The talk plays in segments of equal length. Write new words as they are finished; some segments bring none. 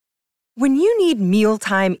When you need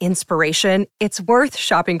mealtime inspiration, it's worth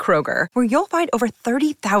shopping Kroger, where you'll find over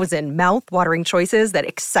 30,000 mouth-watering choices that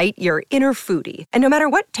excite your inner foodie. And no matter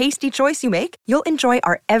what tasty choice you make, you'll enjoy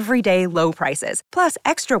our everyday low prices, plus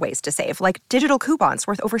extra ways to save, like digital coupons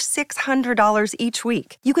worth over $600 each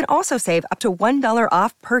week. You can also save up to $1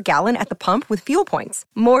 off per gallon at the pump with fuel points.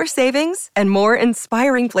 More savings and more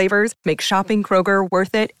inspiring flavors make shopping Kroger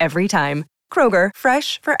worth it every time. Kroger,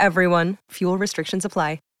 fresh for everyone. Fuel restrictions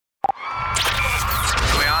apply.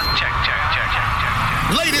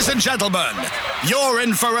 Ladies and gentlemen, you're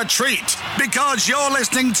in for a treat because you're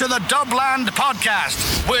listening to the Dubland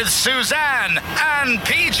Podcast with Suzanne and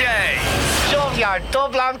PJ. Shove your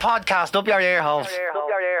Dubland Podcast up your ear holes.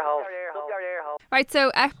 Right,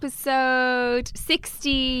 so episode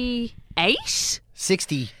 68?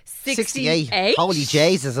 68. Holy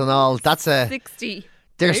Jesus and all. That's a... 60.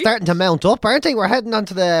 They're starting to mount up, aren't they? We're heading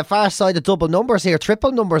onto the far side of double numbers here,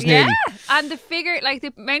 triple numbers nearly. Yeah, and the figure, like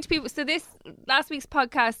the amount of people. So this last week's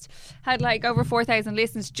podcast had like over 4,000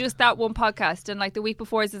 listens, just that one podcast, and like the week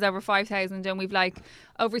before's is over 5,000, and we've like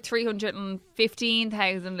over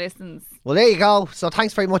 315,000 listens. Well, there you go. So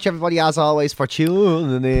thanks very much, everybody, as always, for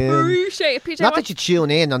tuning in. Appreciate it, PJ. Not that you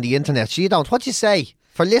tune in on the internet, so you don't. What do you say?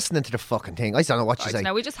 For listening to the fucking thing. I don't know what you say.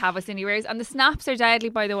 No, we just have us in your ears. And the snaps are deadly,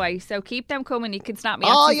 by the way. So keep them coming. You can snap me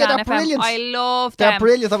Oh, at yeah, they're Suzanne FM. brilliant. I love them. They're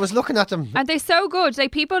brilliant. I was looking at them. And they're so good.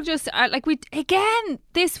 Like, people just, like, we, again,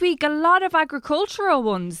 this week, a lot of agricultural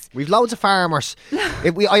ones. We've loads of farmers.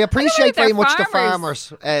 I appreciate very much the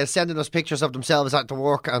farmers. farmers sending us pictures of themselves at the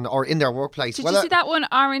work or in their workplace. Did you see that one?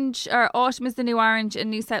 Orange, or autumn is the new orange in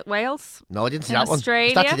New South Wales? No, I didn't see in that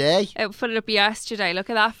Australia. one. Is that today? It put it up yesterday. Look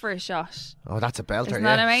at that for a shot. Oh, that's a belter.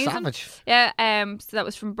 Isn't that amazing? Savage. Yeah, so that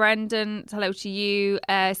was from Brendan. Hello to you.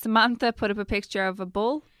 Samantha put up a picture of a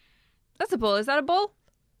bull. That's a bull. Is that a bull?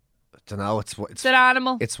 I don't know. It's an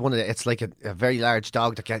animal. It's one of the, it's like a very large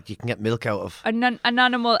dog that you can get milk out of. An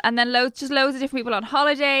animal, and then loads of different people on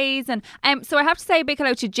holidays, and so I have to say a big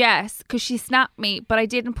hello to Jess because she snapped me, but I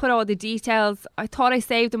didn't put all the details. I thought I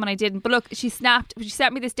saved them and I didn't. But look, she sent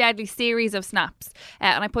me this deadly series of snaps,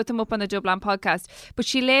 and I put them up on the Dublin podcast. But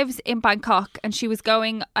she lives in Bangkok, and she was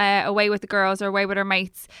going away with the girls or away with her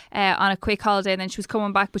mates on a quick holiday, and then she was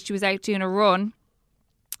coming back, but she was out doing a run.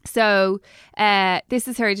 So this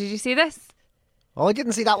is her. Did you see this? Oh, I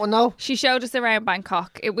didn't see that one, no. She showed us around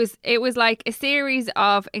Bangkok. It was like a series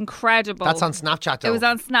of incredible... That's on Snapchat, though. It was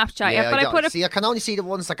on Snapchat, yeah. But I can only see the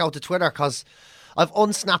ones that go to Twitter because I've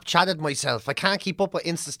unsnapchatted myself. I can't keep up with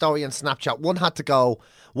Insta Story and Snapchat. One had to go.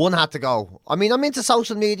 I mean, I'm into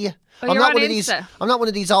social media. Oh, I'm you're not on one of Insta. I'm not one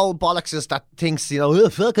of these old bollockses that thinks,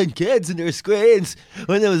 fucking kids and their screens.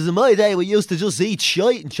 When it was in my day, we used to just eat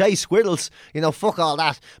shite and chase squirrels. Fuck all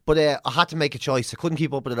that. But I had to make a choice. I couldn't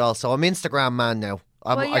keep up with it all. So I'm Instagram man now.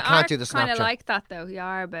 I can't do the Snapchat. Kind of like that though. You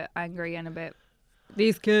are a bit angry and a bit.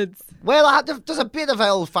 These kids. Well, there's a bit of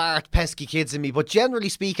old fart pesky kids in me, but generally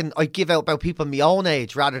speaking, I give out about people my own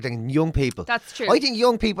age rather than young people. That's true. I think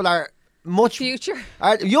young people are much future.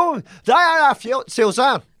 Young. They are our future,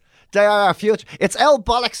 Suzanne. They are our future. It's El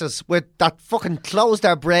Bollockses that fucking close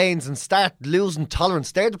their brains and start losing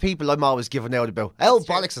tolerance. They're the people I'm always giving out about. El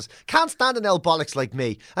Bollockses. Can't stand an El Bollocks like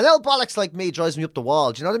me. An El Bollocks like me drives me up the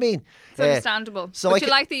wall. Do you know what I mean? It's understandable. But you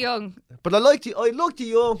like the young. But I like the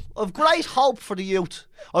young. I've great hope for the youth.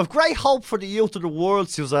 I've great hope for the youth of the world,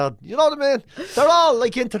 Suzanne. You know what I mean? They're all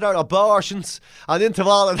like into their abortions and into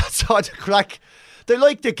all of that sort of crack. They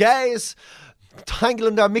like the gays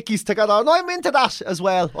tangling their mickeys together, and I'm into that as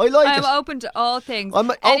well. I like it. I'm open to all things. I'm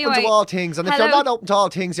open to all things, and if you're not open to all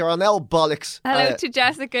things, you're an El Bollocks. Hello to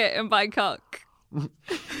Jessica in Bangkok.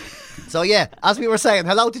 So yeah, as we were saying,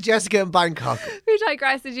 hello to Jessica in Bangkok. We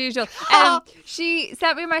digress as usual. She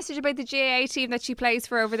sent me a message about the GAA team that she plays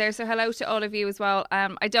for over there. So hello to all of you as well.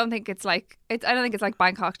 I don't think it's like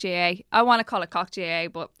Bangkok GAA. I want to call it Cock GAA,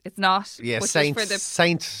 but it's not. Yeah, Saint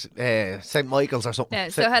Michael's or something. Yeah,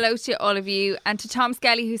 so hello to all of you, and to Tom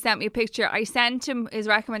Skelly who sent me a picture. I sent him his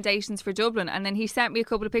recommendations for Dublin, and then he sent me a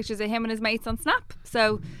couple of pictures of him and his mates on Snap.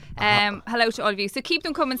 So hello to all of you. So keep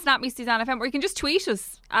them coming. Snap me Suzanne FM, or you can just tweet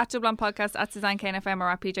us at Dublin Podcast, at Suzanne Kane FM, or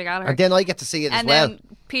at PJ Gallagher. And then I get to see it as well. And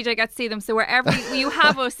then PJ gets to see them. So wherever you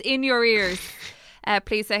have us in your ears,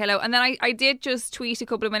 please say hello. And then I did just tweet a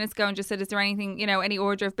couple of minutes ago and just said, is there anything, any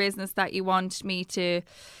order of business that you want me to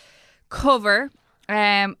cover?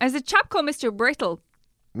 As a chap called Mr. Brittle.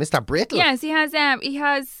 Mr. Brittle? Yes, he has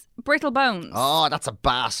Brittle Bones. Oh, that's a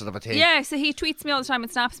bastard of a thing. Yeah, so he tweets me all the time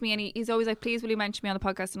and snaps me, and he's always like, please will you mention me on the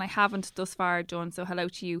podcast, and I haven't thus far done, so hello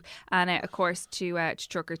to you, and of course to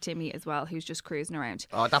Trucker Timmy as well, who's just cruising around.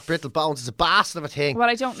 Oh, that Brittle Bones is a bastard of a thing. Well,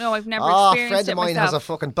 I don't know, I've never a experienced friend it of mine myself. has a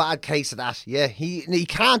fucking bad case of that. Yeah, he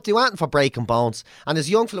can't do anything for breaking bones, and his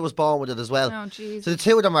young fella was born with it as well. Oh, jeez. So the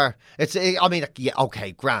two of them are. I mean, yeah,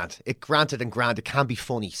 okay, granted, it can be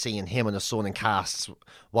funny seeing him and his son in casts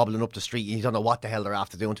wobbling up the street. You don't know what the hell they're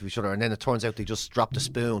after doing to each other, and then it turns out they just dropped a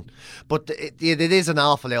spoon. But it is an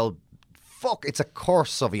awful old fuck. It's a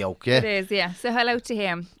curse of a yoke, yeah. It is, yeah. So hello to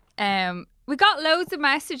him. We got loads of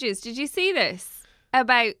messages. Did you see this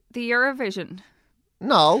about the Eurovision?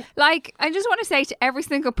 No. Like, I just want to say to every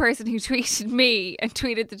single person who tweeted me and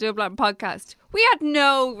tweeted the Dublin podcast, we had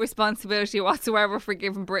no responsibility whatsoever for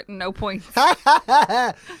giving Britain no points.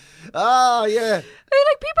 Oh, yeah.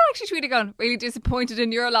 Like, people actually tweeted going, really disappointed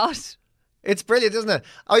in your lot. It's brilliant, isn't it?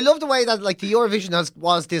 I love the way that, like, the Eurovision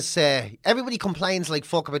was this. Everybody complains like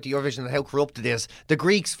fuck about the Eurovision and how corrupt it is. The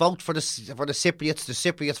Greeks vote for the Cypriots. The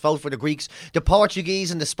Cypriots vote for the Greeks. The Portuguese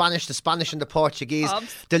and the Spanish and the Portuguese.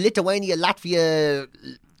 The Lithuania, Latvia,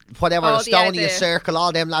 whatever, Estonia, Circle,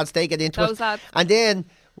 all them lads, they get into it. Lads. And then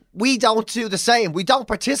we don't do the same. We don't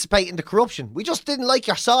participate in the corruption. We just didn't like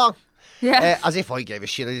your song. Yeah. As if I gave a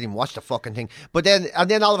shit. I didn't even watch the fucking thing. But then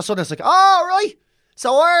all of a sudden it's like, oh, right.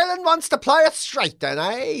 So Ireland wants to play it straight then,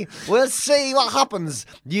 eh? We'll see what happens,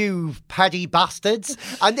 you paddy bastards.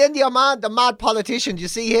 And then the mad politician, do you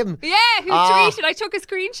see him? Yeah, who tweeted? I took a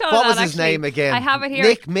screenshot of that. What was his name again? I have it here.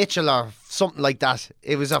 Nick Mitchell or something like that.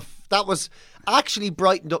 That was actually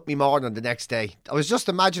brightened up my morning the next day. I was just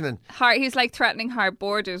imagining. He's like threatening hard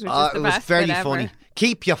borders, which is the best bit ever. It was very bit funny. ever.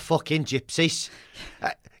 Keep your fucking gypsies.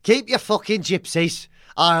 Keep your fucking gypsies,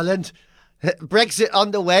 Ireland. Brexit on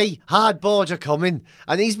the way, hard border coming,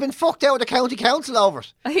 and he's been fucked out of the county council over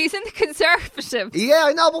it. He's in the Conservative. Yeah,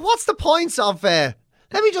 I know, but what's the point of, let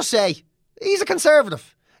me just say, he's a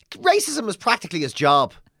Conservative. Racism is practically his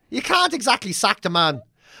job. You can't exactly sack the man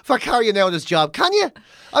for carrying out his job, can you?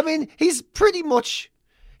 I mean, he's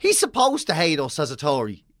supposed to hate us as a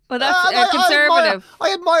Tory. Well, that's Conservative.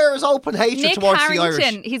 I admire his open hatred Nick towards Harrington, the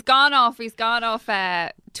Irish. he's gone off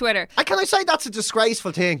Twitter. And can I say that's a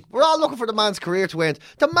disgraceful thing? We're all looking for the man's career to end.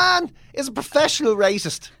 The man is a professional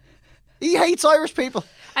racist. He hates Irish people.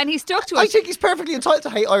 And he stuck to it. I think he's perfectly entitled to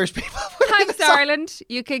hate Irish people. Thanks, Ireland.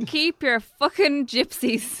 You can keep your fucking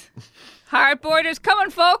gypsies. Hard borders coming,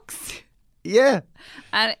 folks. Yeah.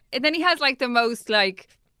 And then he has like the most like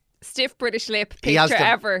stiff British lip picture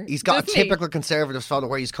ever. He's got a typical Conservative photo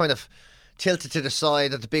where he's kind of tilted to the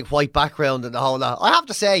side at the big white background and the whole lot. I have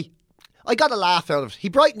to say, I got a laugh out of it. He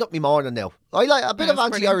brightened up my morning now. I like a bit of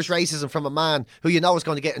anti-Irish racism from a man who you know is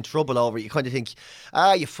going to get in trouble over it. You kind of think,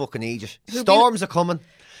 you fucking idiot. Storms are coming.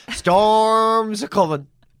 Storms are coming.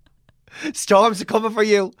 Storms are coming for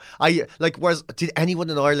you. Did anyone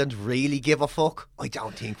in Ireland really give a fuck? I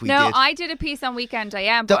don't think we did. No, I did a piece on Weekend I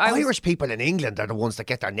Am. The Irish people in England are the ones that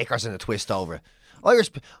get their knickers in a twist over it.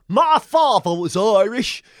 My father was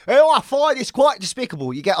Irish. I find it's quite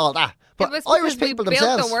despicable. You get all that. But Irish people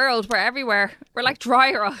themselves. Built the world. We're everywhere. We're like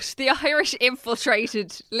dry rot. The Irish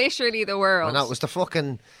infiltrated literally the world. I know, it was the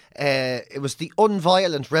fucking. It was the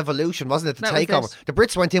unviolent revolution, wasn't it? The takeover. The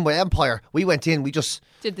Brits went in with empire. We went in. We just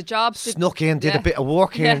did the job. Snuck in. Did a bit of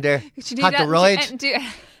work here and there. Had the ride.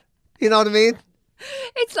 You know what I mean?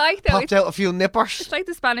 It's like though, popped out a few nippers. It's like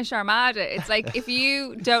the Spanish Armada. It's like if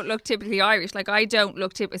you don't look typically Irish, like I don't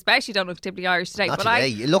look especially don't look typically Irish today. Not but today.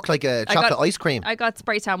 You look like a chocolate ice cream. I got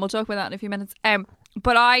spray tan. We'll talk about that in a few minutes.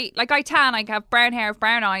 But I tan. I have brown hair,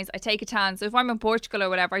 brown eyes. I take a tan. So if I'm in Portugal or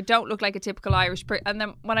whatever, I don't look like a typical Irish person. And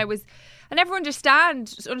then when I never understood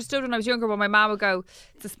when I was younger. When my mum would go,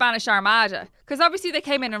 "It's the Spanish Armada," because obviously they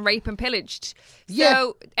came in and raped and pillaged. Yeah.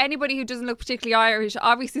 So anybody who doesn't look particularly Irish,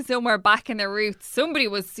 obviously somewhere back in their roots, somebody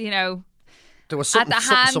was, there was at the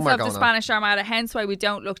hands of the on. Spanish Armada. Hence why we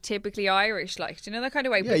don't look typically Irish, like, do you know, that kind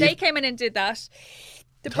of way. Yeah, but they came in and did that.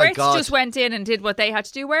 The Thank Brits God. just went in and did what they had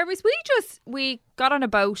to do, whereas we got on a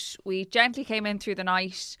boat, we gently came in through the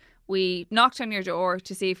night, we knocked on your door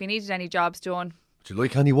to see if you needed any jobs done. Would you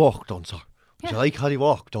like any work done, sir? Would you like any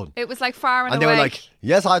work done? It was like far and away. And they were like,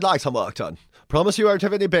 yes, I'd like some work done. Promise you won't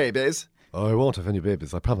have any babies. I won't have any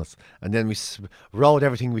babies, I promise. And then we rode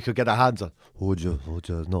everything we could get our hands on. Would you?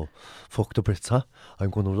 No. Fuck the Brits, huh?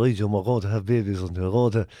 I'm going to ride you and we're going to have babies and we're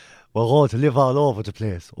going to live all over the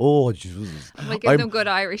place. Oh, Jesus. I'm going to give them good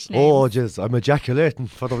Irish names. Oh, jeez, I'm ejaculating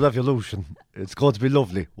for the revolution. It's going to be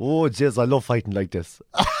lovely. Oh, jeez, I love fighting like this.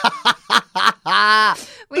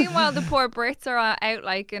 Meanwhile, the poor Brits are out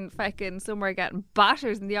like in fucking somewhere getting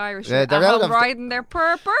batters, and the Irish Yeah, are they're at out home of the- riding their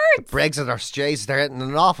poor birds. Brexit or Jays, they're hitting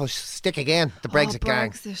an awful stick again. The Brexit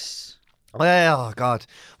gang. Brexit. Oh God,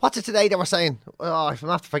 what's it today they were saying? Oh, I'm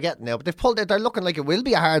after forgetting now. But they've pulled out. They're looking like it will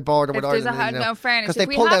be a hard border with If there's Ireland. a hard, no, fairness. because If they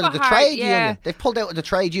we pulled have out of a the hard- trade yeah. union. They've pulled out of the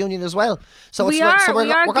trade union as well. So We it's like, are- so we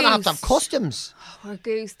are we're going to have goose. customs. We're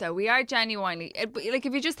goose though. We are genuinely like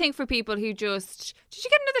if you just think for people who just did you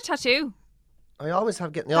get another tattoo? I always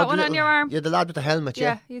have getting That one on your arm? Yeah, the lad with the helmet.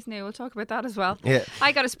 Yeah, Yeah, he's new. We'll talk about that as well. Yeah.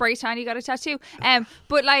 I got a spray tan. You got a tattoo.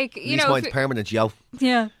 But like At you least know, mine's permanent, yo.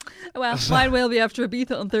 yeah. Well, mine will be after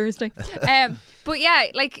Ibiza on Thursday. But yeah,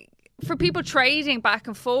 like for people trading back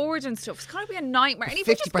and forward and stuff, it's going to be a nightmare. And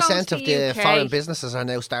even just going 50% to of the UK, foreign businesses are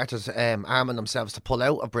now started arming themselves to pull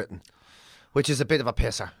out of Britain, which is a bit of a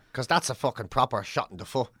pisser because that's a fucking proper shot in the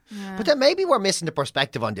foot. But then maybe we're missing the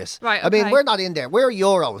perspective on this. Right, I mean, okay. we're not in there. We're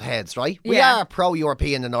Euro heads, right? We Yeah. are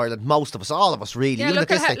pro-European in Ireland, most of us, all of us, really. Yeah, even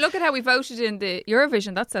look at at this how, stage. look at how we voted in the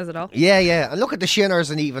Eurovision. That says it all. Yeah. And look at the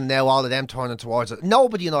Shinners and even now all of them turning towards it.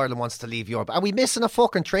 Nobody in Ireland wants to leave Europe. Are we missing a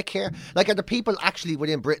fucking trick here? Like, are the people actually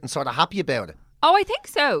within Britain sort of happy about it? Oh, I think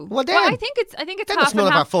so. Well, then- I think it's Then half it's none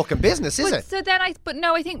and of our half. fucking business, is But it? so then I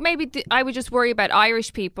think maybe I would just worry about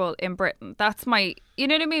Irish people in Britain. That's my, you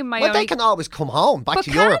know what I mean? My Well, only, they can always come home, back but to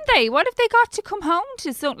can Europe. they? What if they got to come home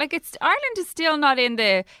to something? Like it's Ireland is still not in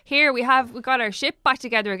the here. We got our ship back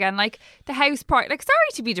together again. Like the house price. Like sorry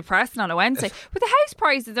to be depressing on a Wednesday, but the house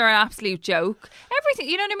prices are an absolute joke. Everything,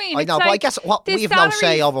 you know what I mean? I It's know, but I like guess what the we have no say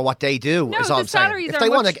salaries- over what they do No, is all the I'm saying. salaries If are they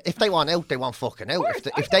want much- to, if they want out, they want fucking out. course,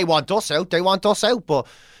 If they want us out, they want us out. But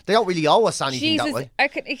they don't really owe us anything that Jesus, way.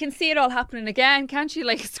 you can see it all happening again, can't you?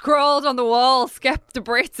 Like scrawled on the wall, skep the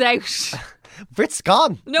Brits out. Brit's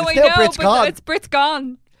gone. No, it's I now know, Brit's but gone. it's Brit's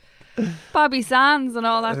gone. Bobby Sands and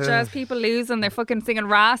all that jazz. People losing their fucking singing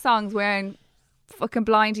Ra songs wearing fucking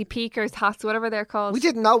blindy peakers hats, whatever they're called. We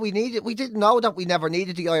didn't know we needed. We didn't know that we never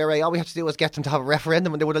needed the IRA. All we had to do was get them to have a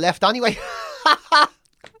referendum, and they would have left anyway.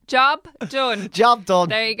 Job done. Job done.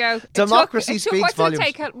 There you go. Democracy it took, speaks what's volumes.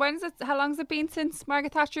 It take? When's it? How long's it been since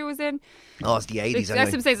Margaret Thatcher was in? Oh, it's the 80s That's anyway.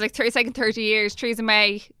 what I'm saying. It's like 30 years. Theresa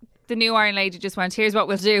May, the new Iron Lady, just went, here's what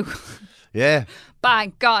we'll do. Yeah.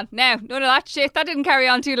 Bang, gone. Now, none of that shit. That didn't carry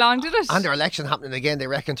on too long, did it? And their election happening again. They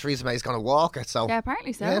reckon Theresa May is going to walk it. So Yeah,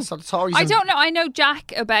 apparently so. Yeah, so the Tories. I and- don't know. I know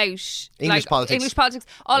jack about English politics. English politics.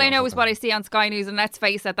 All I Yeah, know is fucking- what I see on Sky News, and let's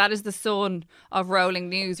face it, that is the son of rolling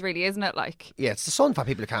news, really, isn't it? Like, Yeah, it's the sun for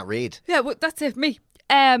people who can't read. yeah, well, that's it. Me.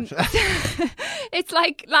 It's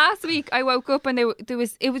like last week I woke up and there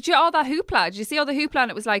was all that hoopla. Did you see all the hoopla?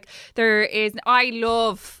 And it was like I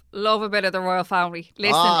love a bit of the royal family.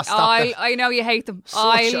 Listen, Ah, stop it. I know you hate them. Such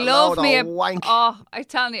I a love load me of wank. Oh, I'm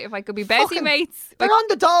telling you, if I could be Bessie Fucking- mates, They're on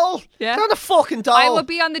the dole. Yeah. They're on the fucking dole. I would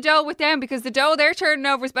be on the dough with them because the dough they're turning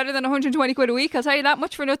over is better than 120 quid a week. I'll tell you that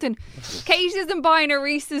much for nothing. Kate isn't buying her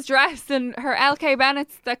Reese's dress and her LK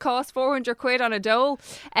Bennett's that cost 400 quid on a dole.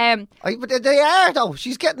 But they are though.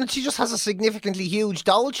 She just has a significantly huge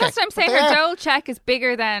dole check. That's what I'm saying. But they Her are. dole check is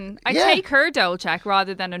bigger than I Yeah. take her dole check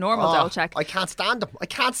rather than a normal Oh, dole check. I can't stand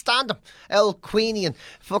them. El Queenie and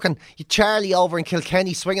fucking Charlie over in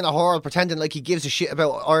Kilkenny swinging a hurl, pretending like he gives a shit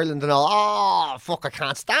about Ireland and all. Oh, fuck, I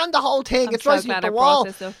can't stand the whole thing. I'm It drives so me up glad the I brought wall.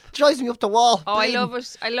 this up. It drives me up the wall. Oh, I Bleeding. love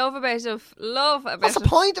it. I love a bit of What's the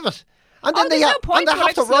point of it? And Oh, then they there's no have, point and they to it, I have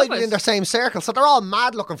to just ride love within it. their same circle. So they're all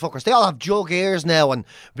mad looking fuckers. They all have jug ears now and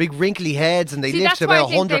big wrinkly heads, and they See, live that's to why I about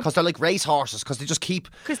think 100 they- because they're like race horses because they just keep.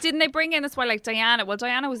 Because didn't they bring in, that's why, like Diana? Well,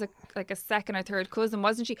 Diana was like a second or third cousin,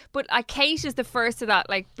 wasn't she? But Kate is the first of that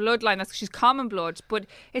like bloodline. That's she's common blood, but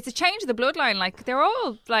it's a change of the bloodline. Like they're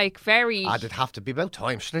all like very. They'd have to be about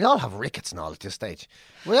time. Should they all have rickets and all at this stage?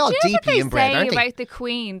 We're all Do you know what deeply they inbred, say aren't they? about the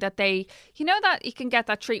Queen? That they, you know, that you can get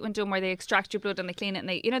that treatment done where they extract your blood and they clean it, and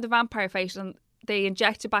they, you know, the vampire facial, and they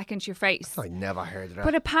inject it back into your face. I never heard of that.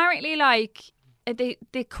 But apparently, like the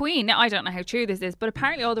Queen, now, I don't know how true this is, but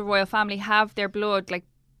apparently all the royal family have their blood like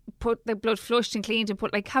put their blood flushed and cleaned and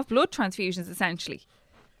put like have blood transfusions essentially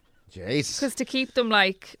Jesus. because to keep them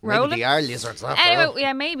like Maybe rolling. they are lizards after all. Anyway,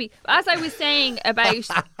 yeah, maybe. As I was saying about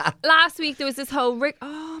last week, there was this whole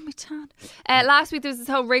last week there was this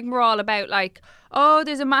whole rigmarole about like, oh,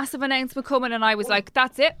 there's a massive announcement coming, and I was like,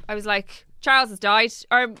 that's it. I was like, Charles has died,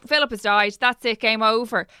 or Philip has died. That's it, game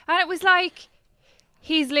over. And it was like,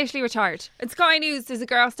 he's literally retired. In Sky News, there's a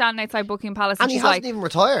girl standing outside Buckingham Palace, and And he she's hasn't like, even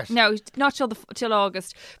retired. no, not till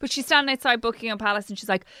August. But she's standing outside Buckingham Palace and she's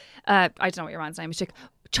like, I don't know what your man's name is. She's like,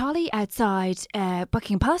 Charlie, outside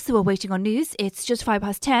Buckingham Palace, so we're waiting on news. It's just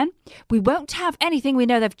 10:05. We won't have anything. We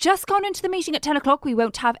know they've just gone into the meeting at 10 o'clock. We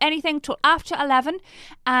won't have anything till after 11.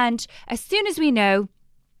 And as soon as we know,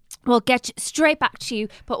 We'll get straight back to you,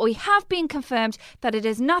 but we have been confirmed that it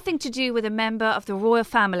has nothing to do with a member of the royal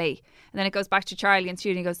family. And then it goes back to Charlie and Stu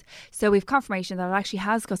and he goes, so we've confirmation that it actually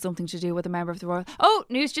has got something to do with a member of the royal... Oh,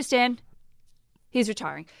 news just in. He's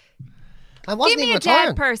retiring. And wasn't Give me he a retiring?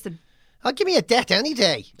 dead person. I'll give me a death any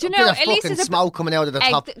day. Do you A know, bit of at least fucking it's a smoke coming out of the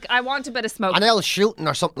top. I want a bit of smoke. An L shooting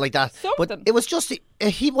or something like that. Something. But it was just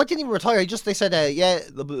what didn't even retire. They said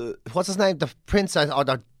what's his name? The prince or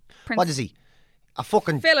the Prince. What is he? A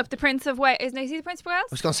fucking Philip, the Prince of Wales. Is he the Prince of Wales? I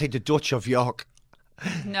was going to say the Dutch of York.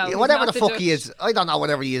 No, he's whatever not the fuck Dutch. he is. I don't know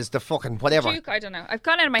whatever he is. The fucking whatever. Duke, I don't know. I've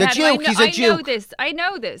gone out of my The head. Duke, he's a I know Duke. this. I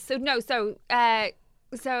know this.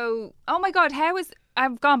 So oh my God,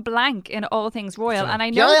 I've gone blank in all things royal, and I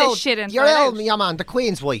know this shit inside out. Yeah, man, the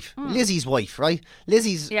Queen's wife, Lizzie's wife, right?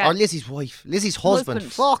 Lizzie's wife, Lizzie's husband.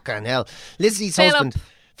 Fucking hell, Lizzie's Philip. husband,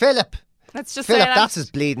 Philip. Let's just say Philip, that. that's his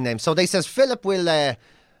bleeding name. So they says Philip will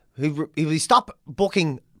he will stop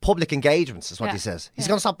booking public engagements. Is what Yeah. he says. He's Yeah.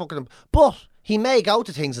 going to stop booking them, but he may go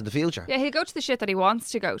to things in the future. Yeah, he'll go to the shit that he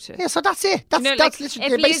wants to go to. Yeah, so that's it. That's know, that's like, literally.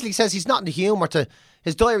 if It Liz- basically says he's not in the humour to.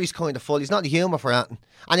 His diary's kind of full. He's not in the humour for that.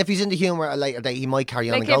 And if he's in the humour at a later date, he might carry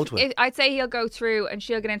on Like and go to it. I'd say he'll go through and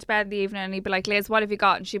she'll get into bed in the evening and he'd be like, Liz, what have you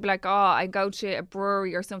got? And she'd be like, oh, I go to a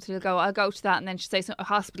brewery or something. He'll go, I'll go to that. And then she'd say, a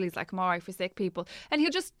hospital. He's like, I'm all right for sick people. And he'll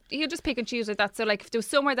just pick and choose like that. So like if there was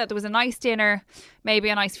somewhere that there was a nice dinner, maybe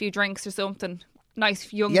a nice few drinks or something,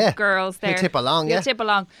 nice young girls there. He'll tip along, He'll tip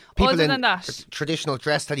along. People Other in than that, traditional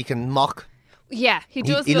dress that he can mock. yeah, he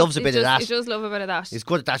does. He loves a bit of that. He does love a bit of that. He's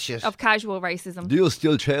good at that shit. Of casual racism. Do you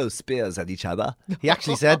still throw spears at each other? He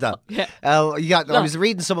actually said that. Yeah. I was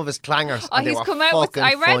reading some of his clangers. Oh, and they he's were come out with. fucking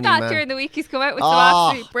I read funny, that man. during the week. He's come out with some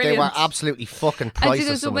absolutely brilliant. They were absolutely fucking And priceless.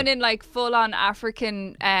 there's a some of woman them. in like full on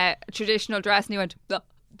African traditional dress, and he went, "No.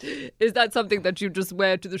 Is that something that you just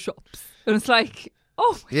wear to the shops?" And it's like,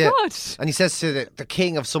 oh my God. And he says to the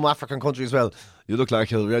king of some African country as well, you look like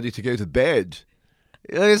you're ready to go to bed.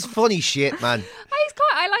 It's funny shit, man.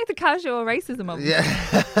 I like the casual racism of him.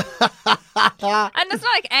 Yeah. And it's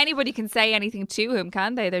not like anybody can say anything to him,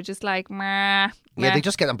 can they? They're just like, meh. Yeah, they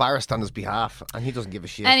just get embarrassed on his behalf, and he doesn't give a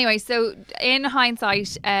shit. Anyway, so in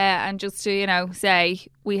hindsight, and just to, say,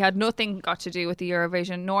 we had nothing got to do with the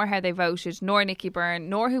Eurovision, nor how they voted, nor Nicky Byrne,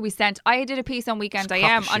 nor who we sent. I did a piece on Weekend It's a I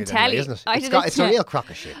crock Am of on shit telly. anyway, isn't it? It's a real crock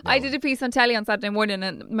of shit. I did a piece on telly on Saturday morning,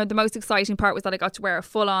 and the most exciting part was that I got to wear a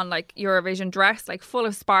full-on like Eurovision dress, like full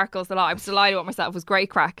of sparkles. A lot. I was delighted with myself. It was great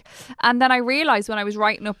crack. And then I realised when I was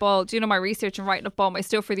writing up my research and writing up all my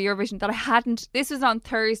stuff for the Eurovision that I hadn't. This was on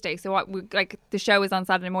Thursday, so the show was on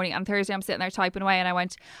Saturday morning. And Thursday, I'm sitting there typing away, and I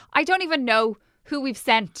went, I don't even know who we've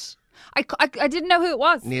sent. I didn't know who it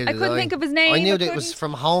was. Neither I couldn't did think of his name. I knew that it was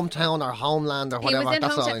from hometown or homeland or whatever. He was in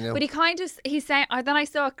That's all I Hometown, knew. but he sang. Then I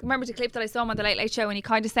remember the clip that I saw him on the Late Late Show, and he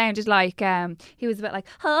kind of sounded like he was a bit like,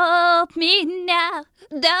 "Hold me now,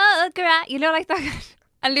 don't cry," like that.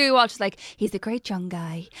 And Louis Walsh is like, he's a great young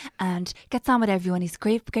guy and gets on with everyone. He's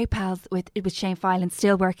great pals with Shane Filan,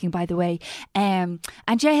 still working, by the way. And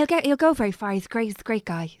yeah, he'll go very far. He's great. He's a great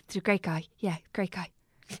guy. He's a great guy. Yeah, great guy.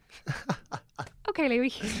 Okay,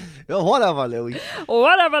 Louis. Oh, whatever, Louis.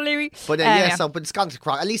 Whatever, Louis. But but it's gone to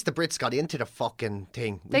crock. At least the Brits got into the fucking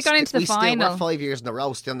thing. They got into the final. We're 5 years in a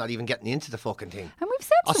row, still not even getting into the fucking thing. And we've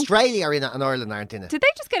said Australia are in it and Ireland aren't in it. Did they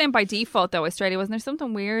just get in by default though? Australia, wasn't there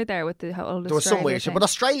something weird there with the whole? There was some weird shit, but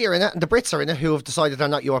Australia are in it and the Brits are in it, who have decided they're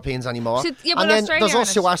not Europeans anymore. Yeah, but and then Australia there's are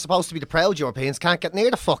us in who it. are supposed to be the proud Europeans can't get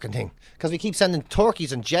near the fucking thing because we keep sending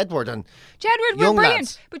turkeys and Jedward and Jedward were young brilliant,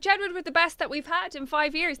 lads. but Jedward were the best that we've had in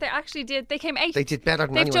 5 years. They actually did. They came 8th. They did better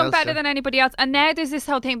than They've anyone done else, better yeah. than anybody else. And now there's this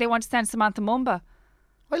whole thing they want to send Samantha Mumba.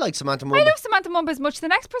 I like Samantha I Mumba. love Samantha Mumba as much as the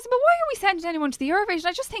next person, but why are we sending anyone to the Eurovision?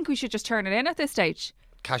 I just think we should just turn it in at this stage.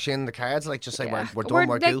 Cash in the cards, like just say Yeah. we're done,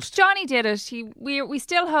 we're like, goosed. Johnny did it. We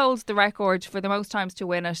still hold the record for the most times to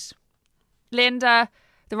win it. Linda,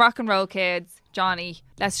 the rock and roll kids, Johnny.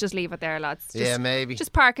 Let's just leave it there, lads. Yeah, maybe.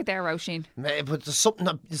 Just park it there, Roisin. But there's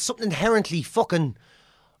something inherently fucking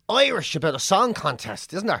Irish about a song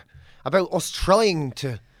contest, isn't there? About us trying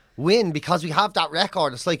to win because we have that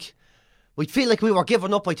record. It's like we'd feel like we were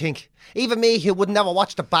giving up, I think. Even me, who would never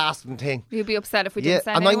watch the bastard thing. You'd be upset if we Yeah, didn't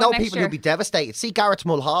send and I anyone know next people year. who'd be devastated. See Garrett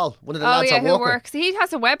Mulhall, one of the Oh lads yeah, I who work with. works? He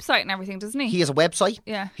has a website and everything, doesn't he? He has a website.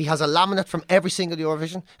 Yeah. He has a laminate from every single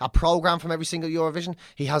Eurovision, a programme from every single Eurovision.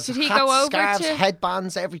 He has Did he hats, go over scarves, to-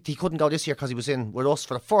 headbands, everything. He couldn't go this year because he was in with us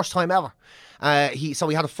for the first time ever. So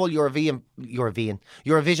we had a full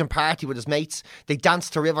Eurovision party with his mates. They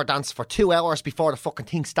danced to Riverdance for 2 hours before the fucking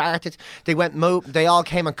thing started. They all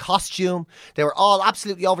came in costume. They were all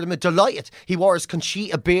absolutely over the moon, delighted. He wore his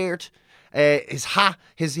Conchita beard. his hat,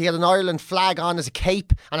 he had an Ireland flag on as a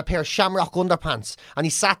cape and a pair of shamrock underpants, and he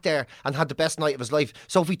sat there and had the best night of his life.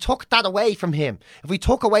 So if we took that away from him, if we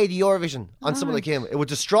took away the Eurovision on someone like him, it would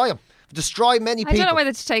destroy him. It would destroy many people. I don't know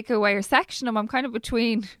whether to take away or section him. I'm kind of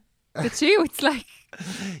between the two. It's like...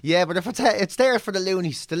 Yeah, but if it's there for the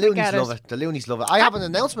loonies. The loonies love it. The loonies love it. I have an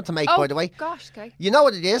announcement to make, by the way. Gosh, okay. You know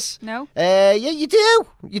what it is? No. Yeah, you do.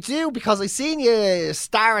 You do, because I seen you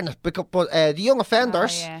starring it. But the Young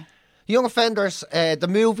Offenders... Oh, yeah. Young Offenders, the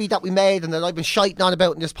movie that we made and that I've been shiting on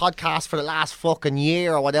about in this podcast for the last fucking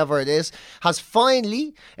year or whatever it is, has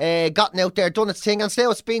finally gotten out there, done its thing, and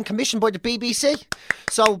still it's being commissioned by the BBC.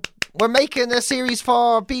 So we're making a series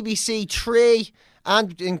for BBC 3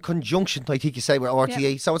 and in conjunction, I think you say, with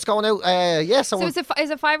RTE. Yep. So it's going out, So is it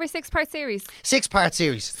a 5 or 6 part series? 6-part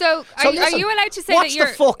series. So are you allowed to say watch that you're...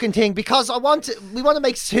 the fucking thing, because we want to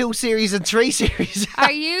make 2 series and 3 series.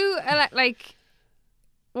 Are you, like...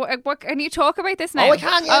 What can you talk about this now? Oh, I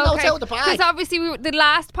can, yeah, no, it's out of the bag. Because obviously the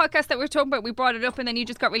last podcast that we were talking about, we brought it up and then you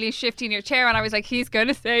just got really shifty in your chair and I was like, he's going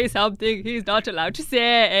to say something he's not allowed to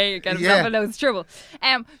say. Get himself in loads of trouble.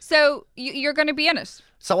 So you're going to be in it?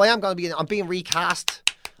 So I am going to be in it. I'm being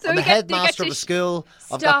recast. So I'm the headmaster of the school.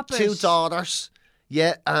 I've got 2 daughters.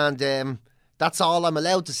 Yeah, and that's all I'm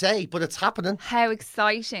allowed to say, but it's happening. How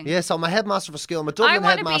exciting. Yeah, so I'm a headmaster of a school. I'm a Dublin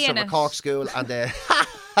headmaster of a Cork school.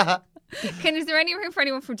 And is there any room for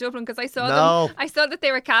anyone from Dublin? Because I saw them. I saw that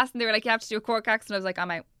they were cast and they were like, you have to do a Cork accent. I was like,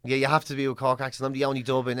 I'm out. Yeah, you have to be a Cork accent. I'm the only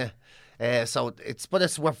dub in it.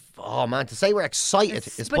 Oh man, to say we're excited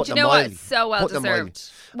is but putting you know what? It's so well deserved.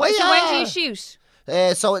 So Well, when do you shoot?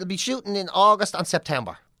 So it'll be shooting in August and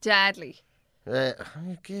September. Deadly. There's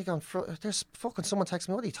fucking someone texting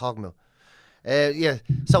me. What are you talking about? Yeah,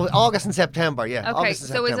 so August and September, yeah. Okay,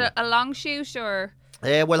 so is it a long shoot or...?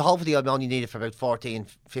 Well, hopefully I'll only need it for about 14,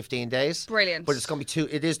 15 days. Brilliant. But it's going to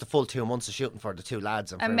be it is the full 2 months of shooting for the 2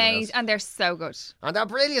 lads. And amazing. And they're so good. And they're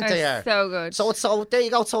brilliant, they are. So good. So there you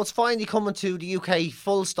go. So it's finally coming to the UK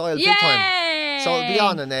full style big time. So it'll be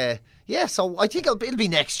on and so I think it'll be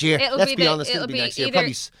next year. Let's be honest, it'll be next year.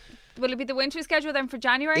 Probably. Will it be the winter schedule then for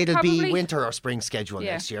January? It'll probably? be winter or spring schedule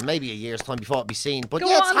next year. Maybe a year's time before it'll be seen. But go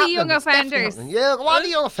yeah, it's on, happening. The Young Offenders. Yeah, go on, the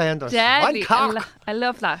Young Offenders. Deadly. I'm Cork. I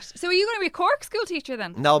love that. So are you going to be a Cork school teacher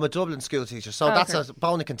then? No, I'm a Dublin school teacher. So that's a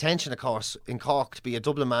bone of contention, of course, in Cork, to be a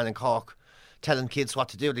Dublin man in Cork telling kids what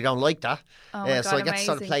to do. They don't like that. Oh my God, so I get to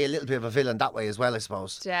sort of play a little bit of a villain that way as well, I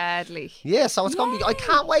suppose. Deadly. Yeah, so it's going to be... I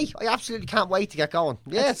can't wait. I absolutely can't wait to get going.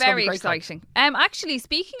 Yeah, it's very exciting. Actually,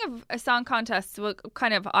 speaking of a song contest,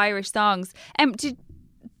 kind of Irish songs,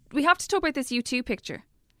 we have to talk about this U2 picture.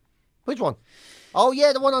 Which one? Oh,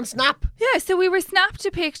 yeah, the one on Snap. Yeah, so we were snapped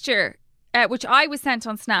a picture, which I was sent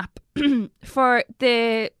on Snap, for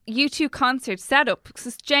the U2 concert setup,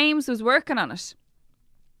 because James was working on it.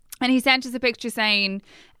 And he sent us a picture saying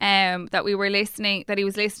that he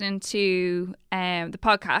was listening to the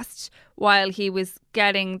podcast while he was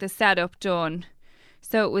getting the setup done.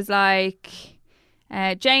 So it was like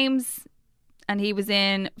James, and he was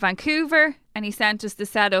in Vancouver, and he sent us the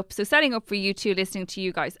setup. So setting up for U2, listening to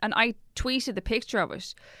you guys. And I tweeted the picture of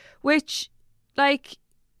it, which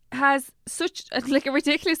has such a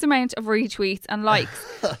ridiculous amount of retweets and likes,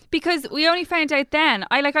 because we only found out then.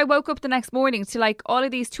 I woke up the next morning to all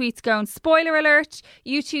of these tweets going, spoiler alert,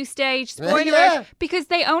 U2 stage, spoiler alert, because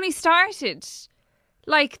they only started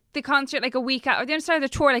the concert a week after, or they only started the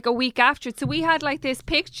tour a week after. So we had this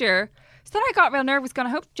picture. So then I got real nervous going,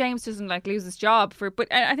 I hope James doesn't lose his job but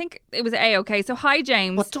I think it was A-okay. So hi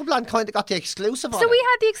James. But Dublin kind of got the exclusive on it. So we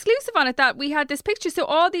had the exclusive on it, that we had this picture. So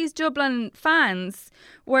all these Dublin fans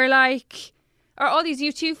were or all these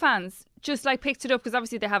U2 fans just picked it up, because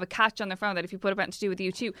obviously they have a catch on their phone that if you put about to do with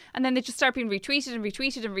U2, and then they just start being retweeted and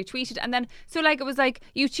retweeted and retweeted, and then so it was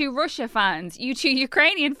U2 Russia fans, U2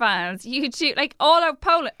 Ukrainian fans, U2 all over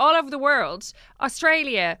Poland, all over the world,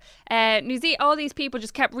 Australia, New Zealand, all these people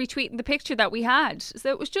just kept retweeting the picture that we had.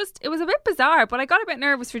 So it was a bit bizarre, but I got a bit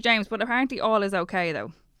nervous for James, but apparently all is okay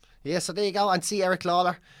though. Yeah, so there you go. And see Eric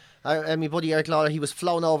Lawler. My buddy Eric Lawler, he was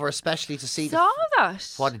flown over especially to see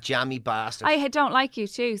that. What a jammy bastard. I don't like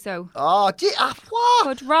U2, so. Oh, what?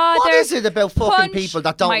 Would rather what is it about fucking people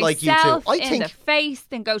that don't like U2? I think in the face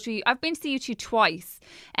than go to. I've been to U2 twice,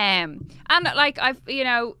 and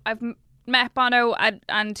I've met Bono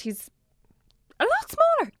and he's a lot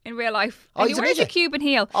smaller in real life. Oh, he wears a Cuban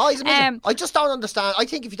heel. Oh, he's amazing. I just don't understand. I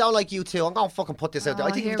think if you don't like U2, I'm going to fucking put this out there. I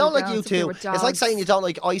think if you don't like U2, it's like saying you don't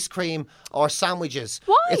like ice cream or sandwiches.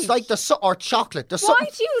 Why? It's or chocolate. There's Why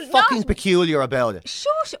something fucking peculiar about it.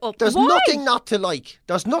 Shut up. There's Why? nothing not to like.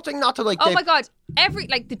 There's nothing not to like. Oh my God.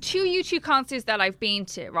 the 2 U2 concerts that I've been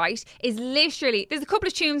to, right, is literally, there's a couple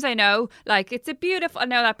of tunes I know, like I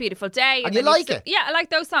know That Beautiful Day. And you like it? Yeah, I like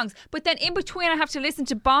those songs. But then in between I have to listen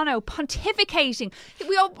to Bono pontificating.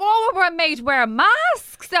 We all were made to wear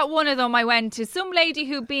masks at one of them I went to. Some lady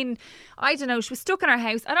who'd been, I don't know, she was stuck in her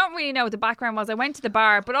house. I don't really know what the background was. I went to the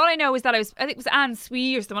bar, but all I know is that I think it was Anne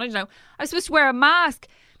Swee or someone, I don't know. I was supposed to wear a mask.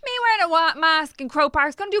 Me wearing a mask in Croke Park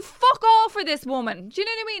is going to do fuck all for this woman. Do you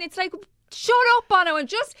know what I mean? It's like, shut up, Bono, and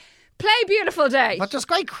just play Beautiful Day. But there's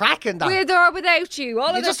great crack in that. We're there without you.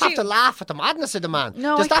 You just have to laugh at the madness of the man.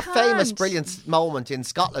 No, there's I that famous, can't. brilliant moment in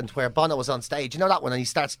Scotland where Bono was on stage. You know that one? And he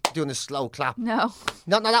starts doing a slow clap. No.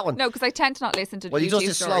 Not that one. No, because I tend to not listen to Well, he YouTube does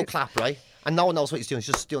this stories. slow clap, right? And no one knows what he's doing. He's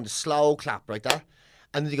just doing the slow clap right there.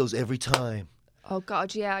 And then he goes, every time Oh,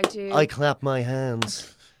 God, yeah, I do. I clap my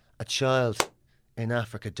hands, a child in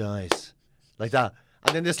Africa dies. Like that.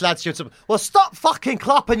 And then this lad shoots him, well, stop fucking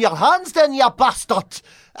clapping your hands then, you bastard.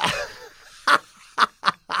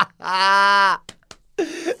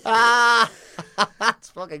 That's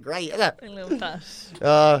fucking great, isn't it? I love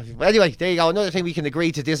that. Anyway, there you go. Another thing we can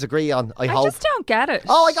agree to disagree on, I hope. I just don't get it.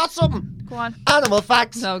 Oh, I got something. Go on. Animal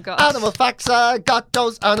facts. Oh, God. Animal facts. Got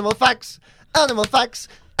those animal facts. Animal facts.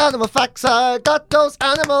 Animal facts. Got those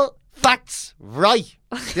animal facts. Right.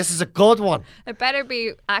 This is a good one. It better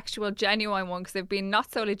be actual, genuine one because they've been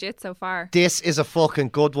not so legit so far. This is a fucking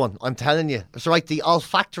good one. I'm telling you. It's right. The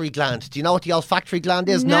olfactory gland. Do you know what the olfactory gland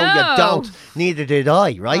is? No, No. you don't. Neither did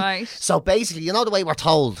I, right? Right. So basically, you know the way we're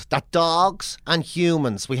told that dogs and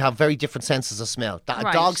humans, we have very different senses of smell. That a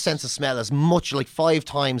Right. dog's sense of smell is much like 5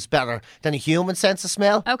 times better than a human sense of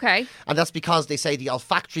smell. Okay. And that's because they say the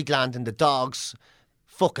olfactory gland in the dog's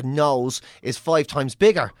fucking nose is 5 times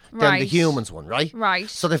bigger than the Right. human's one, right? Right.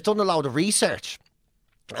 So they've done a load of research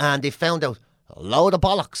and they found out a load of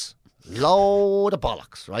bollocks. Load of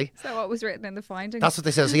bollocks, right? So what was written in the findings? That's what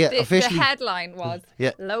they said. So yeah, the officially. headline was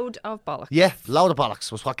Yeah. load of bollocks. Yeah, load of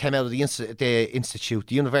bollocks was what came out of the institute,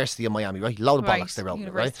 the University of Miami, right? Load of Right, bollocks they wrote,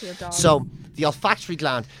 University right? of Dogs. So the olfactory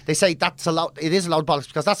gland, they say that's a lot. It is a load of bollocks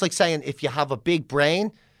because that's like saying if you have a big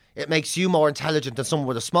brain, it makes you more intelligent than someone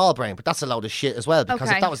with a small brain. But that's a load of shit as well because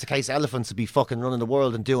Okay. if that was the case, elephants would be fucking running the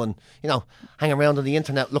world and doing, hanging around on the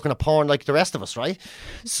internet looking at porn like the rest of us, right?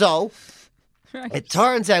 So. Right. It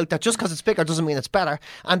turns out that just because it's bigger doesn't mean it's better.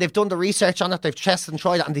 And they've done the research on it. They've tested and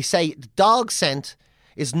tried it. And they say the dog scent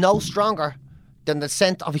is no stronger than the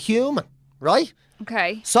scent of a human, right?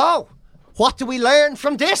 Okay. So, what do we learn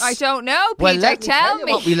from this? I don't know, Well, PJ. let me tell you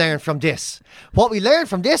me. what we learned from this. What we learned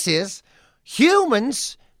from this is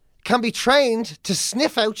humans can be trained to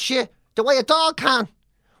sniff out shit the way a dog can.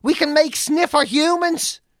 We can make sniffer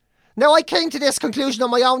humans. Now, I came to this conclusion on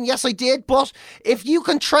my own. Yes, I did. But if you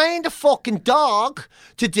can train the fucking dog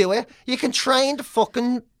to do it, you can train the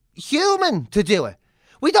fucking human to do it.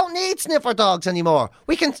 We don't need sniffer dogs anymore.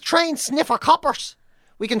 We can train sniffer coppers.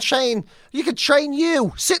 You can train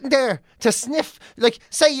you sitting there to sniff. Like,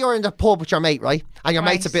 say you're in the pub with your mate, right? And your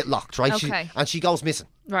Right. mate's a bit locked, right? Okay. And she goes missing,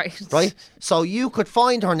 Right. right? So you could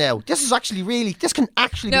find her now. This can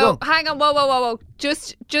actually No, be done. hang on. Whoa.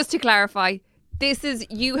 Just to clarify. This is,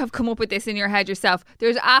 you have come up with this in your head yourself.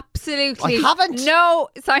 There's absolutely I haven't. no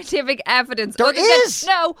scientific evidence. There other is.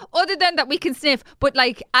 other than that we can sniff. But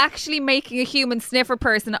like actually making a human sniffer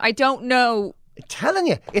person, I don't know. I'm telling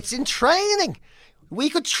you, it's in training. We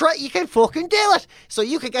could try. You can fucking do it. So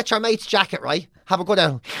you could get your mate's jacket, right? Have a go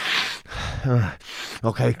down.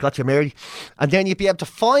 Okay, got you, Mary. And then you'd be able to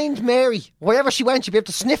find Mary wherever she went. You'd be able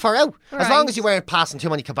to sniff her out, as long Right. as you weren't passing too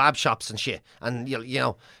many kebab shops and shit. And you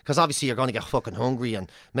know, because obviously you're going to get fucking hungry,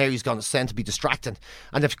 and Mary's going to tend to be distracting.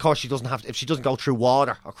 And of course, if she doesn't go through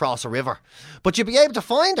water or cross a river, but you'd be able to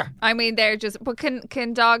find her. I mean, they're just. But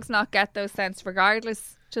can dogs not get those scents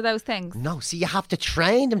regardless to those things? No, see, you have to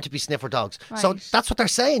train them to be sniffer dogs. So Right. that's what they're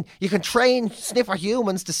saying. You can train sniffer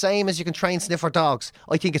humans the same as you can train sniffer dogs.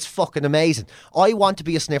 I think it's fucking amazing. I want to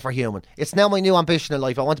be a sniffer human. It's now my new ambition in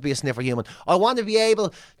life. I want to be a sniffer human. I want to be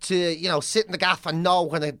able to, sit in the gaff and know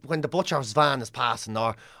when the butcher's van is passing,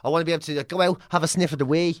 or I want to be able to go out, have a sniff of the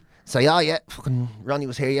wee. Say, oh yeah, fucking Ronnie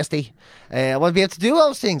was here yesterday. I want to be able to do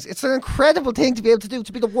those things. It's an incredible thing to be able to do.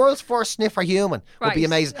 To be the world's first sniffer human would be Right.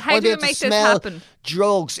 amazing. How I want to do be we able to make this smell happen?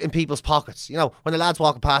 drugs in people's pockets. When the lad's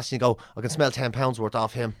walking past, you go, I can smell £10 worth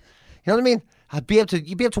off him. You know what I mean? You'd be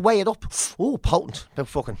able to weigh it up. Oh, potent, about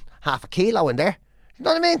fucking half a kilo in there. You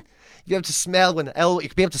know what I mean? You'd be able to smell you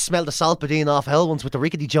could be able to smell the saltpeter off Elwyn's with the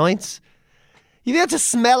rickety joints. You'd be able to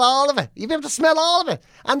smell all of it. You'd be able to smell all of it.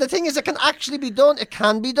 And the thing is, it can actually be done. It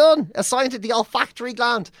can be done. A science of the olfactory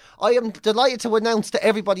gland. I am delighted to announce to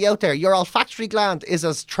everybody out there, your olfactory gland is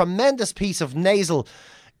a tremendous piece of nasal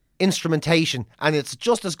instrumentation, and it's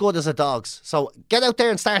just as good as a dog's. So get out there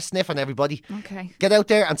and start sniffing, everybody. Okay. Get out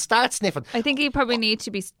there and start sniffing. I think you probably need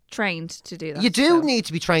to be trained to do that. You do need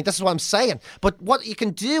to be trained. This is what I'm saying. But what you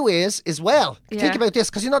can do is, as well, think Yeah. about this,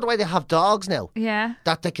 because you know the way they have dogs now, Yeah.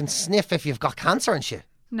 that they can sniff if you've got cancer and shit.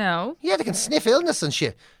 No. Yeah, they can sniff illness and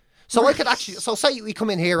shit. So I could actually, so say we come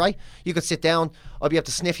in here, right? You could sit down, I'll be able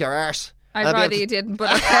to sniff your arse. I'd I'll be rather able you didn't, but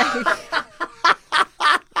okay.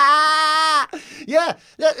 Yeah,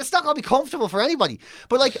 it's not going to be comfortable for anybody.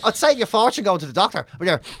 But like, I'd save your fortune going to the doctor. Or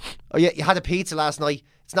you're, oh yeah, you had a pizza last night.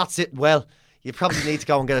 It's not sitting well. You probably need to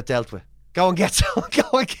go and get it dealt with. Go and get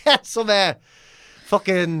some.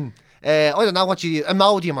 Fucking. I don't know what you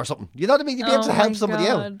Imodium or something. You know what I mean? You'd be able to help somebody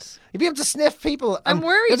out. You'd be able to sniff people. I'm and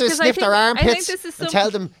worried you'd be able to because I sniff think- their I think armpits this is and tell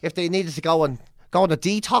something- them if they needed to go on a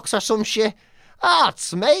detox or some shit. Ah,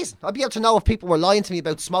 it's amazing. I'd be able to know if people were lying to me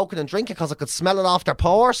about smoking and drinking because I could smell it off their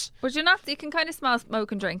pores. But you're not. You can kind of smell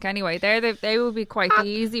smoke and drink anyway. They would be quite the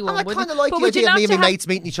easy one. And I wouldn't kind of like but the would you idea of not me and to my have- mates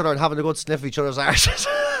meeting each other and having a good sniff of each other's arses.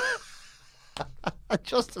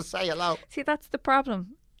 Just to say hello. See, that's the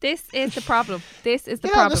problem. This is the problem. This is the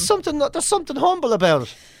Yeah, problem. there's something humble about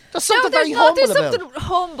it. There's No, something there's very not. humble There's about it. something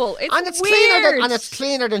humble. It's And it's weird.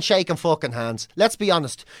 cleaner than shaking fucking hands. Let's be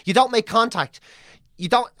honest. You don't make contact.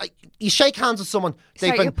 You shake hands with someone.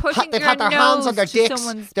 Sorry, you're putting they've your had their hands on their nose to dicks.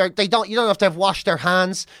 someone's- You don't know if they've washed their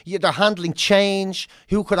hands. They're handling change.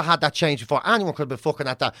 Who could have had that change before? Anyone could have been fucking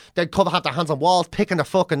at that. They could have had their hands on walls, picking their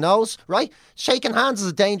fucking nose. Right? Shaking hands is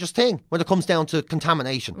a dangerous thing when it comes down to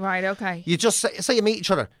contamination. Right. Okay. You just say you meet each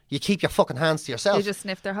other. You keep your fucking hands to yourself. You just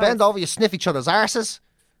sniff their Bend hose. over. You sniff each other's arses.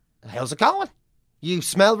 How's it going? You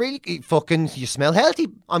smell you smell healthy.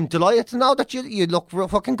 I'm delighted to know that you look real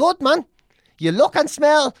fucking good, man. You look and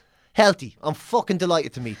smell healthy. I'm fucking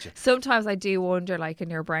delighted to meet you. Sometimes I do wonder, like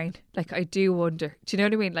in your brain, like I do wonder. Do you know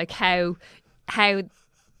what I mean? Like how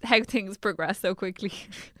things progress so quickly.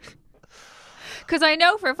 Because I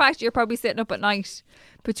know for a fact you're probably sitting up at night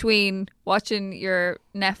between watching your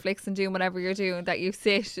Netflix and doing whatever you're doing, that you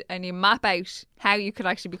sit and you map out how you could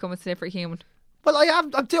actually become a sniffer human. Well,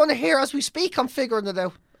 I'm doing it here as we speak. I'm figuring it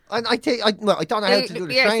out. I don't know how to do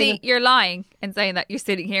the training. See, you're lying and saying that you're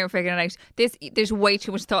sitting here and figuring it out. There's way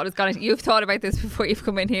too much thought has gone into. You've thought about this before you've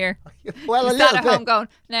come in here. Well, you a sat little at home bit. going,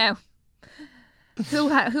 now,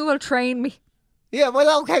 who will train me? Yeah,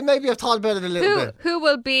 well, okay, maybe I've thought about it a little bit. Who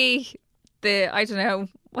will be I don't know,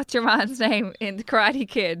 what's your man's name in the Karate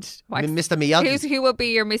Kid? Mr. Miyagi. Who will be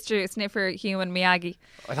your Mr. Sniffer human Miyagi?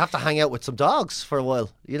 I'd have to hang out with some dogs for a while.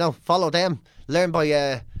 Follow them. Learn by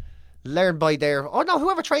their. Oh no,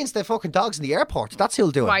 whoever trains the fucking dogs in the airport. That's who'll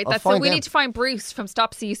do it. Right, I'll so find we them. need to find Bruce from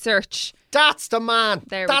Stop See Search. That's the man.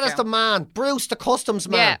 There we That is go. the man. Bruce, the customs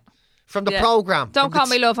man. Yeah. From the Yeah. programme. Don't call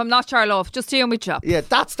me love, I'm not your love, just doing my job. Yeah,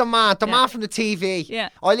 that's the man. The Yeah. man from the TV. Yeah.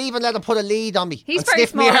 I'll even let him put a lead on me. He's and very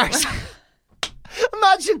sniff me small. arse.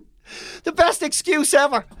 Imagine the best excuse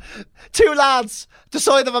ever. Two lads, the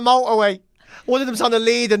side of a motorway. One of them's on a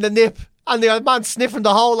lead in the nip, and the man sniffing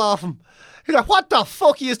the whole off him. You're like, what the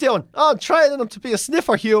fuck are you doing? Oh, I'm training him to be a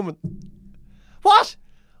sniffer human. What?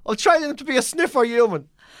 I'm training him to be a sniffer human.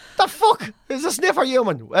 The fuck is a sniffer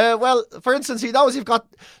human? Well, for instance, he knows you've got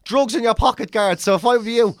drugs in your pocket, guard. So if I were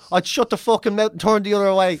you, I'd shut the fucking mouth and turn the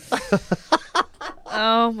other way.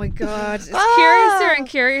 Oh my God. It's curiouser and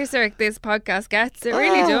curiouser this podcast gets. It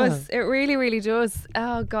really does. It really, really does.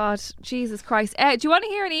 Oh God. Jesus Christ. Do you want to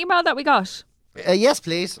hear an email that we got? Yes,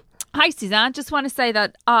 please. Hi Suzanne, just want to say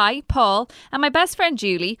that I, Paul, and my best friend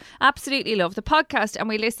Julie absolutely love the podcast and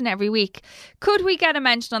we listen every week. Could we get a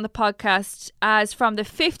mention on the podcast as from the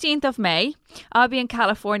 15th of May, I'll be in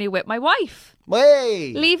California with my wife,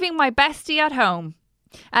 Way. leaving my bestie at home.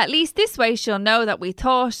 At least this way she'll know that we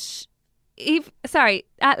thought...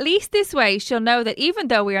 At least this way she'll know that even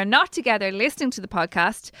though we are not together listening to the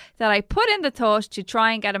podcast, that I put in the thought to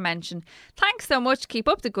try and get a mention. Thanks so much. Keep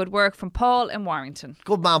up the good work, from Paul in Warrington.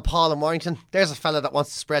 Good man, Paul in Warrington. There's a fella that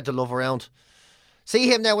wants to spread the love around.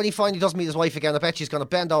 See him now when he finally does meet his wife again. I bet she's going to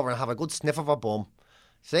bend over and have a good sniff of her bum.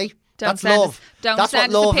 See? That's love. Don't That's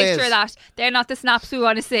send what us a love picture is. of that. They're not the snaps we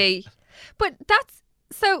want to see. But that's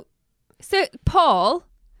so Paul,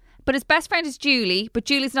 but his best friend is Julie, but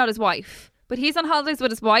Julie's not his wife. But he's on holidays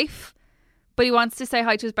with his wife, but he wants to say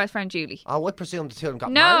hi to his best friend Julie. Oh, I presume the two of them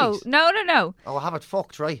got No. married. Oh, I have it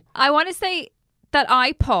fucked, right? I want to say that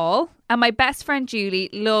I, Paul, and my best friend Julie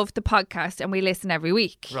love the podcast and we listen every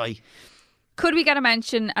week. Right. Could we get a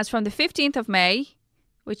mention as from the 15th of May,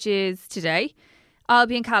 which is today, I'll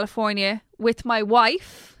be in California with my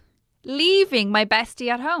wife, leaving my bestie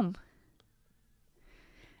at home.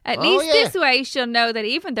 At Oh, least yeah. this way she'll know that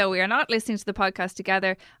even though we are not listening to the podcast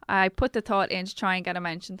together, I put the thought in to try and get a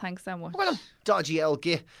mention. Thanks so much. Well, dodgy old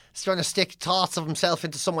git. He's trying to stick thoughts of himself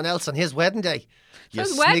into someone else on his wedding day. You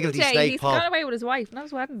His wedding sniggledy day, snake, he's Paul. gone away with his wife, not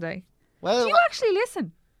his wedding day. Well, Do you actually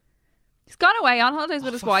listen? He's gone away on holidays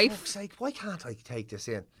with his for wife. fuck's sake, why can't I take this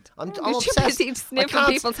in? I'm You're too obsessed. busy I sniffing can't-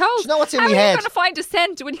 people's holes. Do you know what's in How my are head? you going to find a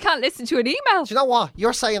scent when you can't listen to an email? Do you know what?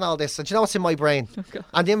 You're saying all this, and do you know what's in my brain? God.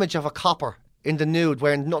 An image of a copper in the nude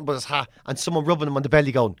wearing nothing but his hat and someone rubbing him on the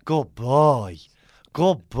belly going, good boy,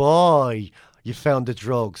 you found the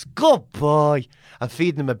drugs, good boy, and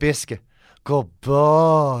feeding him a biscuit, good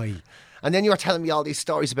boy. And then you're telling me all these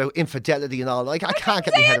stories about infidelity and all. Like, I can't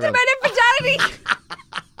get my Say head anything around about infidelity.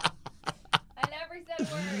 I never said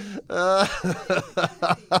a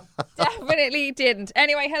word. Definitely didn't.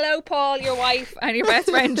 Anyway, hello, Paul, your wife, and your best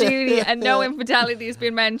friend Judy, and no infidelity has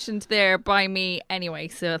been mentioned there by me anyway.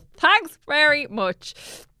 So thanks very much.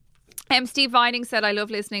 Steve Vining said, I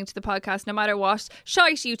love listening to the podcast no matter what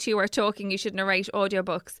shite you two are talking. You should narrate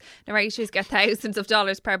audiobooks. Narrators get thousands of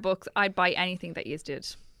dollars per book. I'd buy anything that you did.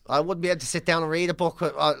 I wouldn't be able to sit down and read a book.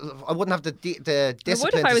 I wouldn't have the I would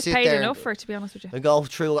discipline if I to was sit paid there enough for it, to be honest with you. and go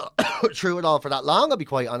through it all for that long, I'll be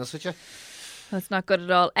quite honest with you. That's not good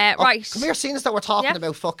at all. Oh, Right. come here, seeing as that we're talking Yeah.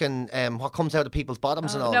 about fucking what comes out of people's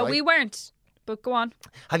bottoms and all, No, right? we weren't. But go on.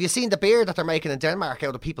 Have you seen the beer that they're making in Denmark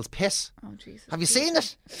out of people's piss? Oh, Jesus. Have you seen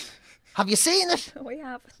it? Have you seen it? Oh, we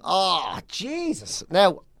have. Oh, Jesus.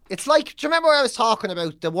 Now, it's like, do you remember I was talking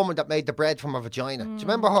about the woman that made the bread from her vagina? Do you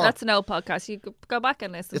remember her? That's an old podcast. You go back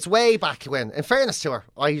and listen. It's way back when. In fairness to her,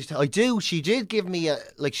 I do. She did give me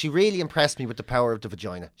she really impressed me with the power of the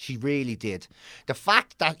vagina. She really did. The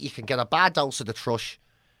fact that you can get a bad dose of the thrush,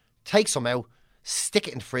 take some out, stick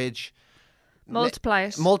it in the fridge, Multiply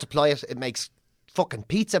it. multiply it. It makes fucking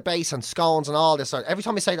pizza base and scones and all this. Every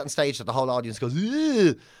time I say that on stage, the whole audience goes,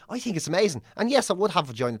 "Ugh." I think it's amazing. And yes, I would have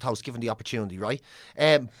vagina toast given the opportunity, right?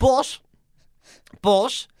 But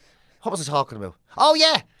what was I talking about? Oh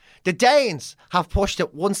yeah, the Danes have pushed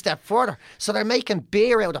it one step further. So they're making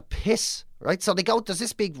beer out of piss. Right, so there's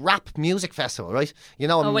this big rap music festival, right? You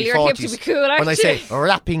know, in well, my you're hip 40s, to be cool, aren't when I you? say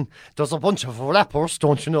rapping, there's a bunch of rappers,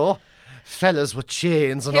 don't you know? Fellas with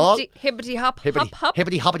chains and all. Hippity hop, Hippity, hop, hop.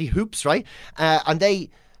 hippity hoppity hoops, right? And they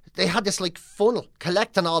had this like funnel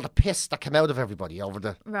collecting all the piss that came out of everybody over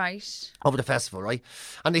the Right. festival, right?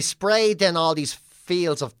 And they sprayed then all these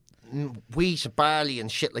fields of wheat and barley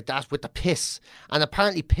and shit like that with the piss. And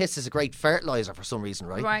apparently piss is a great fertilizer for some reason,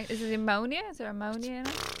 right? Right. Is it ammonia? Is there ammonia in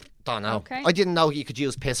it? Don't know. Okay. I didn't know you could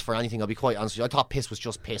use piss for anything. I'll be quite honest with you. I thought piss was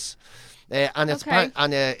just piss, and it's Okay.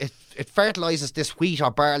 it fertilizes this wheat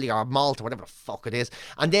or barley or malt or whatever the fuck it is,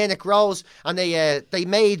 and then it grows. And they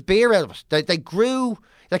made beer out of it. They grew.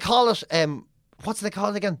 They call it what's they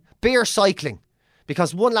call it again? Beer cycling,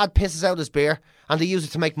 because one lad pisses out his beer and they use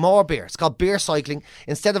it to make more beer. It's called beer cycling.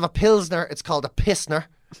 Instead of a pilsner, it's called a pissner.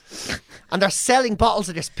 And they're selling bottles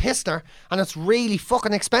of this pissner, and it's really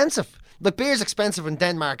fucking expensive. Like, beer's expensive in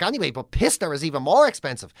Denmark anyway, but pissner is even more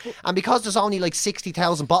expensive. And because there's only like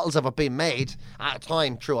 60,000 bottles of it being made at a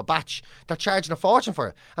time through a batch, they're charging a fortune for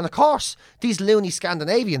it. And of course, these loony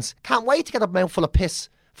Scandinavians can't wait to get a mouthful of piss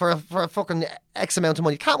for a fucking X amount of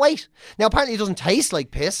money. Can't wait. Now, apparently it doesn't taste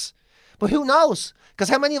like piss, but who knows? Because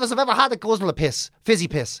how many of us have ever had a guzzle of piss? Fizzy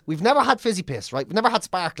piss. We've never had fizzy piss, right? We've never had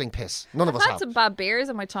sparkling piss. None of us I've had have. some bad beers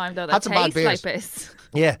in my time, though, that Had some bad taste like beers. piss.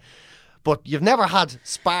 Yeah. But you've never had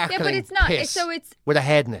sparkling it's not. piss So it's- with a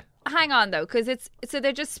head in it. Hang on, though, because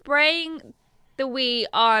they're just spraying the wee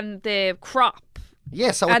on the crop.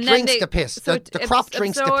 Yeah, so it and then drinks the piss. so The crop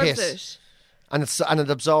drinks the absorbs piss. it. And it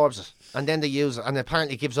absorbs it. And then they use it, and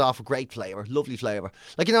apparently it gives off a great flavour, lovely flavour.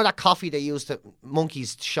 Like, you know that coffee they use that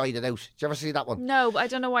monkeys shite it out? Did you ever see that one? No, but I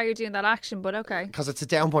don't know why you're doing that action, but okay. Because it's a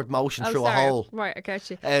downward motion Oh, through sorry. a hole. Right, I get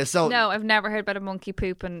you. So No, I've never heard about a monkey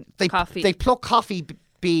poop and they coffee. They pluck coffee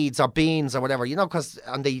beads or beans or whatever, you know,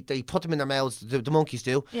 and they put them in their mouths. The monkeys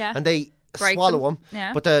do, Yeah. and they Break swallow them. them.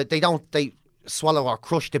 Yeah. But they don't. They swallow or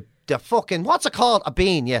crush the fucking, what's it called? A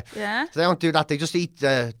bean, yeah. Yeah. So they don't do that. They just eat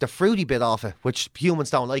the fruity bit off it, which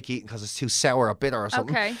humans don't like eating because it's too sour or bitter or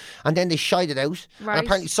something. Okay. And then they shite it out. Right. And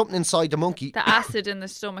apparently something inside the monkey. The acid in the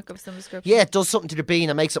stomach of some description. Yeah, it does something to the bean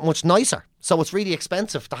and makes it much nicer. So it's really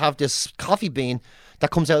expensive to have this coffee bean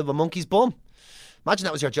that comes out of a monkey's bum. Imagine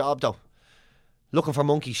that was your job, though. Looking for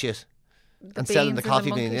monkey shit and selling the beans and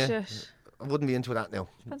coffee bean, monkey yeah. shit. I wouldn't be into that now.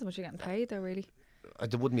 Depends how much you're getting paid, though, really. I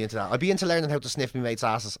wouldn't be into that. I'd be into learning how to sniff my mates'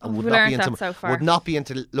 asses. I Oh, would we've not be learned into that so far. would not be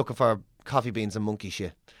into looking for coffee beans and monkey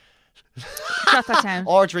shit. Shut that down.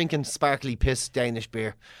 Or drinking sparkly piss Danish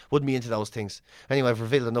beer. Wouldn't be into those things. Anyway, I've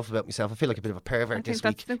revealed enough about myself. I feel like a bit of a pervert this week.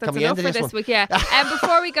 I think Can that's we enough end for this one? week, yeah. And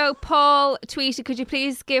before we go, Paul tweeted, could you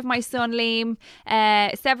please give my son Liam,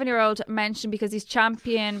 7-year-old, mention because he's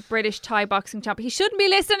champion, British Thai boxing champion. He shouldn't be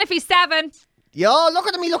listening if he's 7. Yeah, look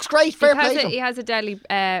at him. He looks great. Fair play to him. He has a deadly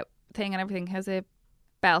thing and everything. Has a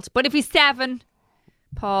belt. But if he's 7...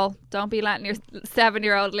 Paul, don't be letting your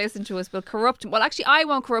 7-year-old listen to us. We'll corrupt him. Well, actually, I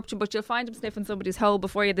won't corrupt him, but you'll find him sniffing somebody's hole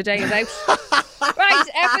before the day is out. Right,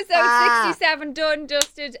 episode 67 done,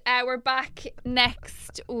 dusted. We're back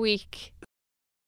next week.